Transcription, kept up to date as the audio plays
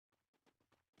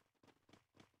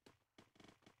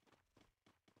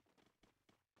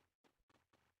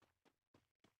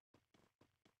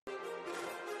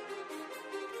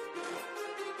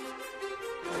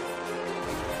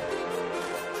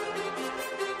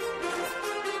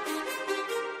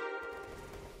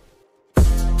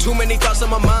Too many thoughts on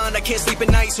my mind, I can't sleep at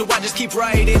night, so I just keep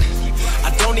writing. I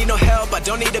don't need no help, I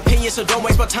don't need opinions, so don't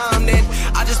waste my time then.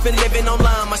 I just been living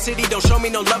online, my city don't show me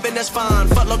no love and that's fine.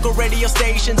 Fuck local radio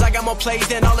stations, I got more plays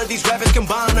than all of these rappers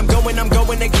combined. I'm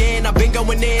going again, I've been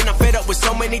going in, I'm fed up with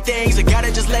so many things, I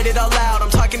gotta just let it all out. I'm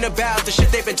talking about the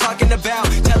shit they've been talking about,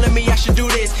 telling me I should do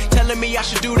this, telling me I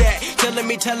should do that, telling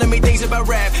me things about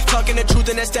rap, talking the truth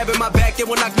and that stab in my back that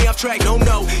will knock me off track. No,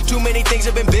 too many things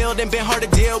have been building, been hard to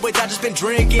deal with, I just been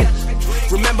drinking.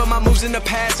 Remember my moves in the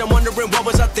past, I'm wondering what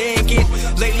was I thinking.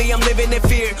 Lately I'm living in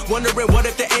fear, wondering what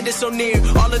if the end is so near.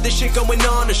 All of this shit going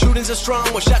on, the shootings are strong,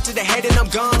 one shot to the head and I'm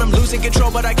gone. I'm losing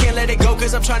control but I can't let it go,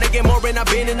 cause I'm trying to get more. And I've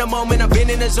been in the moment, I've been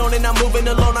in the zone, and I'm moving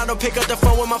alone. I don't pick up the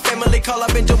phone when my family call,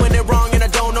 I've been doing it wrong and I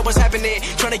don't know what's happening.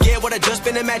 Trying to get what I just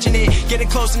been imagining, getting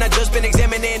close and I just been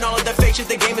examining all of the fake shit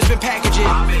the game has been packaging.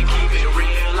 I've been keeping it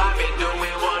real, I've been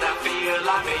doing what I feel.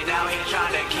 I've been out here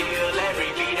trying to kill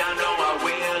every beat, I know I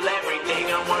will. Everything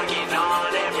I'm working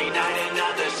on, every night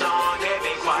another song. They've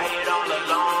been quiet all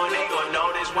along, they gon'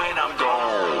 notice when I'm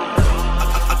gone.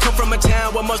 I come from a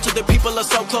town where most of the people are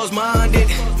so close-minded.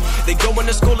 They go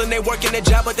into school and they work in a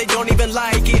job but they don't even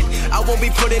like it. I won't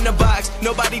be put in a box,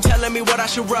 nobody telling me what I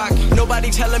should rock, nobody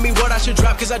telling me what I should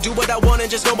drop, cause I do what I want and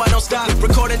just know I don't stop.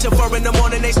 Recording till 4 in the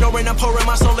morning, they snoring, I'm pouring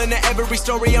my soul into every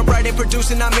story. I'm writing,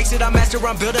 producing, I mix it, I master,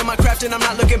 I'm building my craft and I'm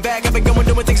not looking back. I've been going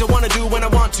doing things I wanna do when I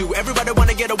want to. Everybody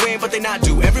wanna get a win but they not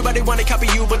do. Everybody wanna copy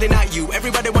you but they not you.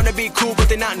 Everybody wanna be cool but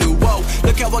they not new. Whoa,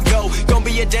 look how I go, gonna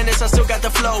be a dentist, I still got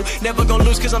the flow. Never gonna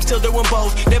lose cause I'm still doing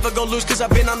both. Never gonna lose cause I've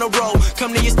been on the road.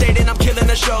 Come to your state and I'm killing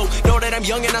the show. Know that I'm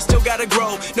young and I still gotta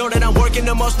grow. Know that I'm working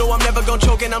the most, know I'm never gonna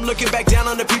choke, and I'm looking back down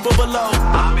on the people below.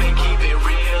 I've been keeping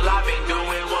real, I've been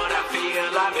doing what I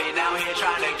feel. I've been out here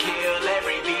trying to kill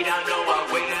every beat, I know I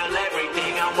will.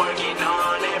 Everything I'm working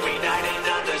on, every night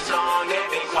another song.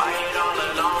 They've been quiet all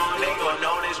along, they gon'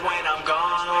 notice when I'm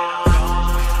gone.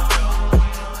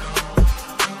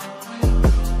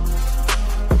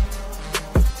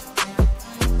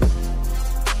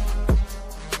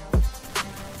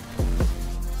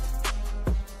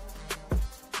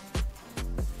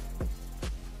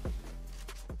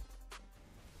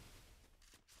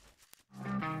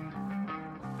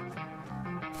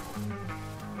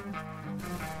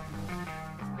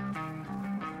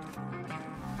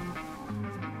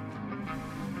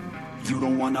 You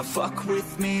don't wanna fuck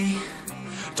with me,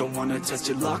 don't wanna test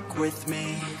your luck with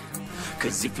me,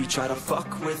 cause if you try to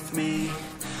fuck with me,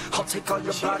 I'll take all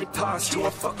your body parts to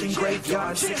a fucking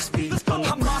graveyard 6 feet under.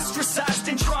 I'm ostracized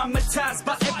and traumatized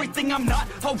by everything I'm not.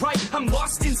 Alright, I'm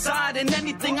lost inside, and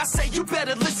anything I say you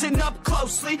better listen up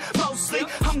closely. Mostly,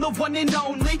 I'm the one and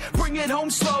only, bring it home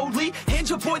slowly. Hand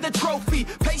your boy the trophy,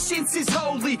 patience is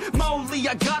holy moly.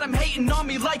 I got him hating on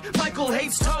me like Michael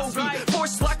hates Toby.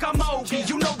 Force like I'm Obi,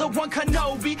 you know the one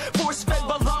Kenobi. Force fed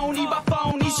baloney by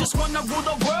phonies, just wanna rule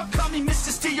the world, call me Mr.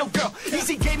 Steel Girl.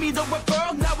 Easy gave me the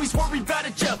referral, now he's worried about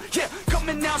a jail. Yeah,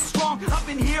 coming out strong, I've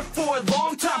been here for a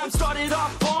long time. Started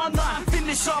off online,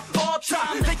 finish off all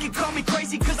time. They can call me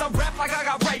crazy cause I rap like I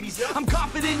got rabies. I'm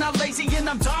confident, not lazy, and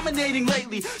I'm dominating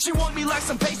lately. She want me like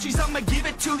some pastries, I'ma give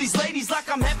it to these ladies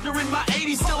like I'm Hefner in my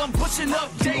 80s. Still I'm pushing up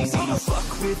daisies. Don't wanna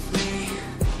fuck with me,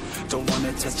 don't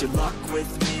wanna test your luck with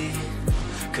me,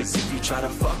 cause if you try to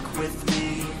fuck with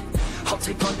me, I'll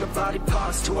take all your body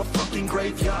parts to a fucking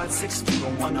graveyard 6 feet.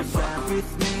 Don't wanna fuck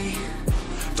with me,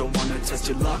 don't wanna test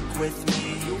your luck with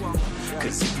me,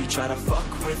 cause if you try to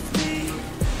fuck with me,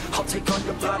 I'll take all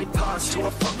your body parts to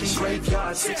a fucking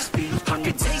graveyard 6 feet. I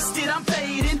can taste it, I'm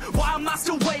fading, why am I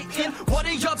still waiting? What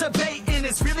are y'all debating?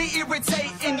 It's really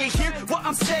irritating. You hear what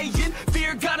I'm saying?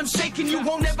 Fear got him shaking. You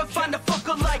won't ever find a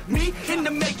fucker like me in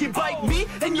the making. Bite me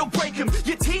and you'll break him,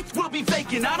 your teeth will be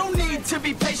vacant. I don't need to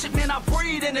be patient, man, I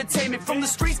breed entertainment. From the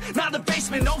streets, now the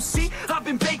basement. Oh, see, I've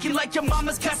been baking like your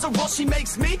mama's casserole. She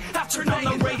makes me after on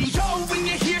the radio. When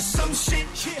you hear some shit,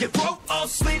 your throat all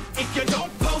slit. If you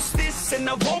don't post this, and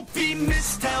I won't be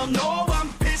missed. Hell no, I'm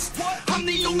pissed. I'm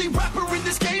the only rapper in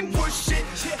this game worth shit.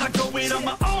 I go it on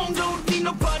my own, don't need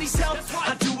nobody's help.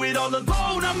 I do it all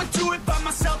alone, I'ma do it by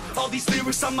myself. All these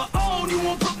lyrics on my own, you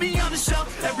won't put me on the shelf.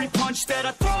 Every punch that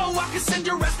I throw, I can send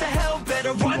your ass to hell.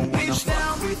 Better run, bitch,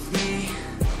 down with me.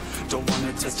 Don't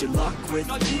wanna test your luck with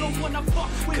me,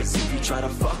 cause if you try to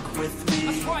fuck with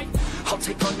me, I'll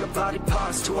take all your body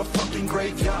parts to a fucking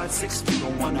graveyard 6 feet.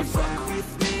 Don't wanna fuck with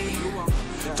me,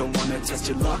 don't wanna test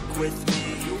your luck with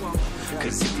me,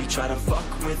 cause if you try to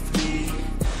fuck with me,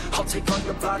 I'll take all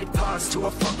your body parts to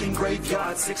a fucking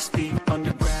graveyard 6 feet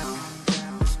underground.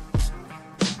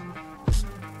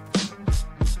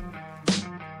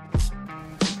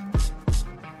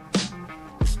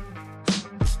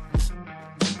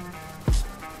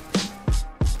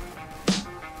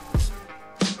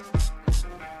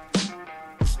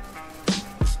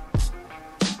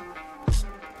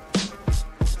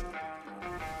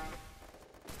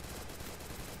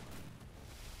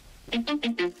 Why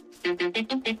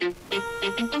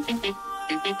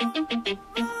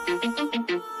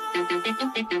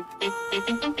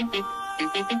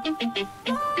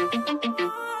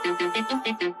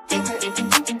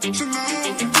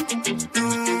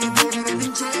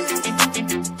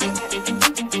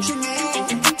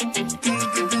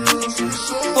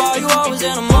you always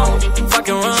in a mood?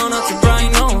 Fucking around up to bright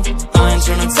noon. I ain't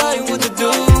tryna tell you what to do,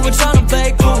 we're tryna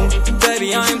play cool.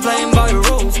 Baby, I ain't playing by your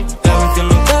rules. Everything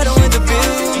look better with the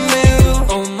view.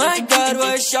 Oh my god,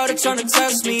 why is shawty tryna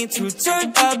test me? To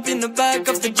turn up in the back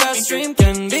of the jet stream.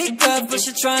 Can be careful,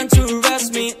 she trying to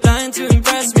arrest me. Lying to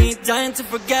impress me, dying to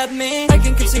forget me. I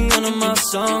can keep singing all of my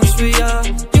songs for ya.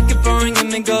 You keep boring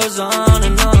and it goes on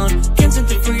and on. Can't seem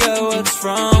to figure out what's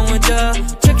wrong with ya.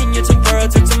 Checking your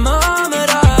temperature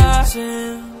thermometer.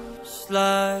 Seems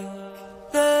like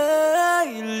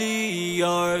lately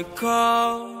your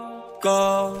call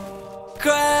go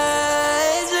crazy.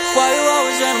 Why you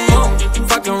always in a mood?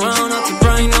 Fucking around up to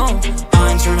bright noon.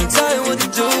 I ain't tryna tell you what to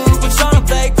do, but tryna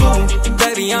play cool.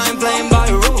 Baby, I ain't playing by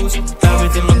your rules.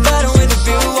 Everything look better with a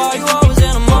view. Why you always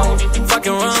in a mood?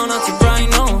 Fucking around up to bright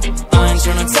noon. I ain't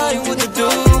tryna tell you what to do,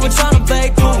 but tryna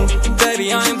play cool.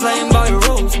 Baby, I ain't playing by your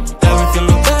rules. Everything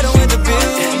look better with a view.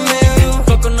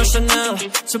 Coconut Chanel,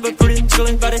 super pretty,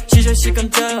 chilling body, she just she can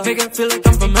tell. Make it feel like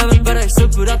I'm from heaven, but I still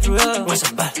put up through hell. Was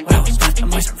I'm bad, when I was bad, I'm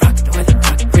always a rock, the way they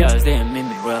rock. Realize they ain't mean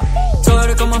me well. Told her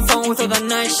to call my phone with all that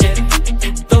nice shit.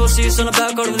 Double C's on the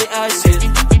back, all of the ice hit.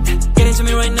 Getting to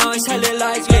me right now is highly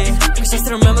likely, cause I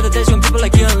still remember the days when people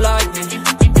like you don't like me.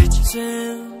 It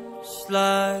seems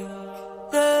like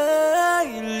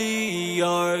lately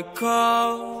your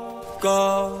call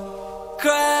go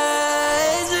crazy.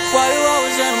 Why you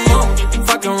always in a mood?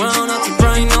 Fucking around up to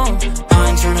bright noon. I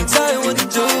ain't tryna tell you what to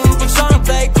do, but tryna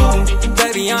play cool.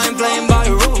 Baby, I ain't playing by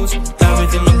your rules.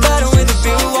 Everything look better with a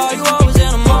view. Why you always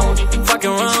in a mood?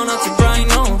 Fucking around up to bright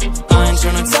noon. I ain't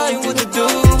tryna tell you what to do,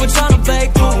 but tryna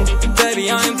play cool. Baby,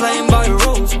 I ain't playing by your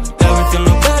rules. Everything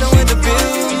look better with a view.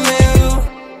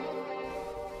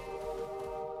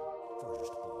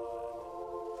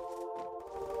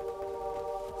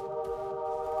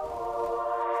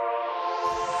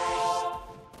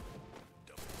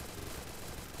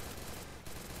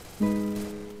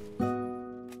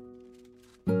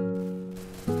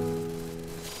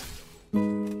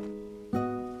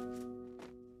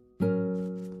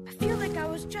 I feel like I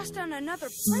was just on another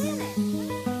planet.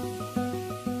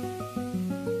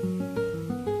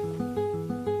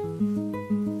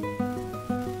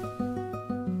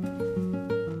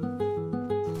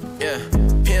 Yeah,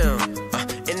 pimp,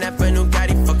 in that brand new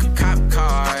Gotti, fuck a cop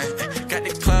car. Got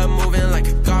the club moving like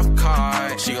a golf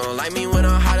cart. She gon' like me when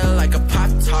I'm hotter like a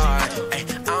Pop-Tart. Ay,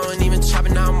 I don't even chop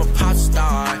it, now I'm a pop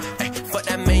star. Ay, fuck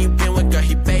that man you been with, girl,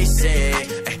 he basic.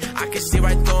 Ay, I can see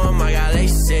right through him, I got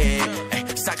LASIK. Ay,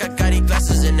 Saka Gotti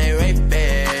glasses and they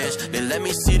Ray-Bans. They let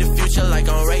me see the future like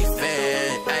I'm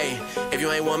Ray-Fan. Ay, if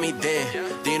you ain't want me then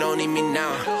you don't need me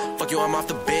now. Fuck you, I'm off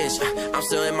the bench. I'm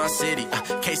still in my city.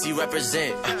 KC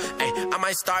represent. Ay, I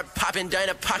might start popping during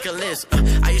apocalypse.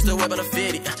 I used to whip on a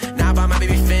 50. Now I buy my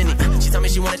baby Fendi. She told me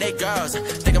she wanted date girls.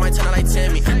 Think I might turn her like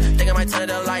Timmy. Think I might turn it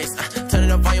the lights. Turn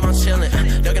it up volume, I'm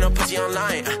chillin'. Don't get no pussy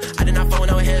online. I did not phone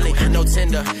no Hilly. No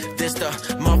Tinder. This the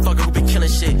motherfucker who be killing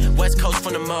shit. West Coast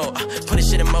from the mo. Putting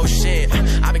shit in motion.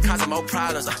 I been causing more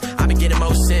problems. I been getting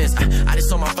more sins. I just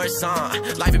sold my first song.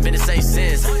 Life ain't been the same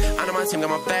since. I know my team got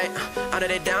my back. I know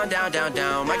they down, down, down,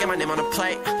 down. Might get my name on the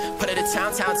plate. Put it in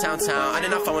town, town, town, town. I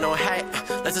did not phone with no hate.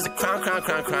 This is a crown, crown,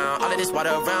 crown, crown. All of this water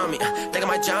around me. Think I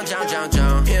might drown, drown, drown,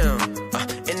 drown.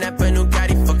 In that brand new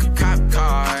Gotti, fuck a cop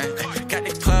car. Got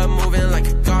the club moving like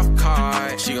a golf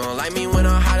cart. She gon' like me when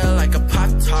I'm hotter like a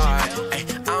Pop-Tart. Ay,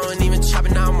 I don't even chop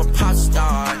it, now I'm a pop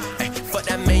star. Ay, fuck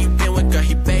that man you been with, girl,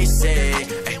 he basic.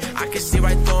 Ay, I can see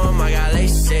right through him, I got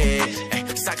LASIK.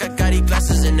 Ay, Saka Gotti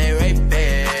glasses and they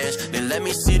Ray-Bans. They let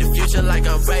me see the future like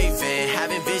I'm Raven.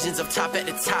 Having visions of top at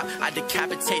the top. I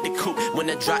decapitate the coupe when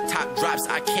the drop top drops.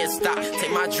 I can't stop.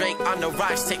 Take my drink on the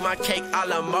rocks. Take my cake a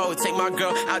la mode. Take my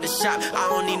girl out the shop. I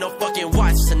don't need no fucking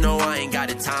watch to know I ain't got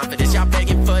the time for this. Y'all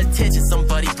begging for attention.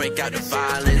 Somebody break out the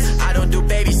violence. I don't do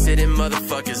babysitting.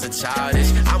 Motherfuckers are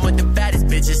childish. I'm with the baddest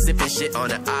bitches sipping shit on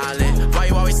the island. Why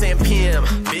you always saying PM?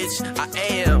 Bitch, I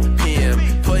am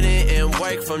PM. Put in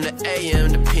work from the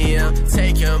AM to PM.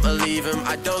 Take him or leave him.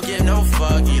 I don't give no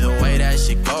fuck. Either way that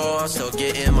shit go, I'm still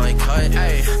getting my cut.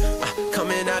 Ay,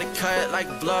 coming out of cut like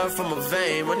blood from a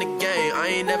vein. Run the game, I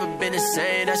ain't never been the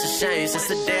same. That's a shame. Since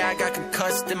the day I got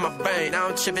concussed in my brain, now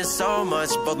I'm tripping so much,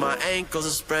 both my ankles are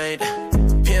sprained.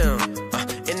 Pimp,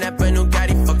 in that brand new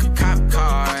Gotti, fuck a cop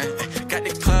car. Got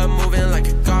the club moving like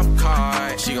a golf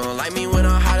cart. She gon' like me when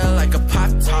I'm hotter like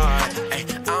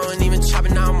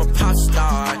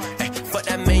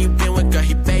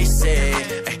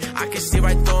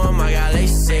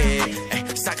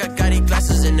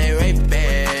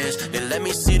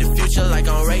see the future like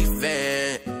I'm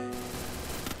Raven.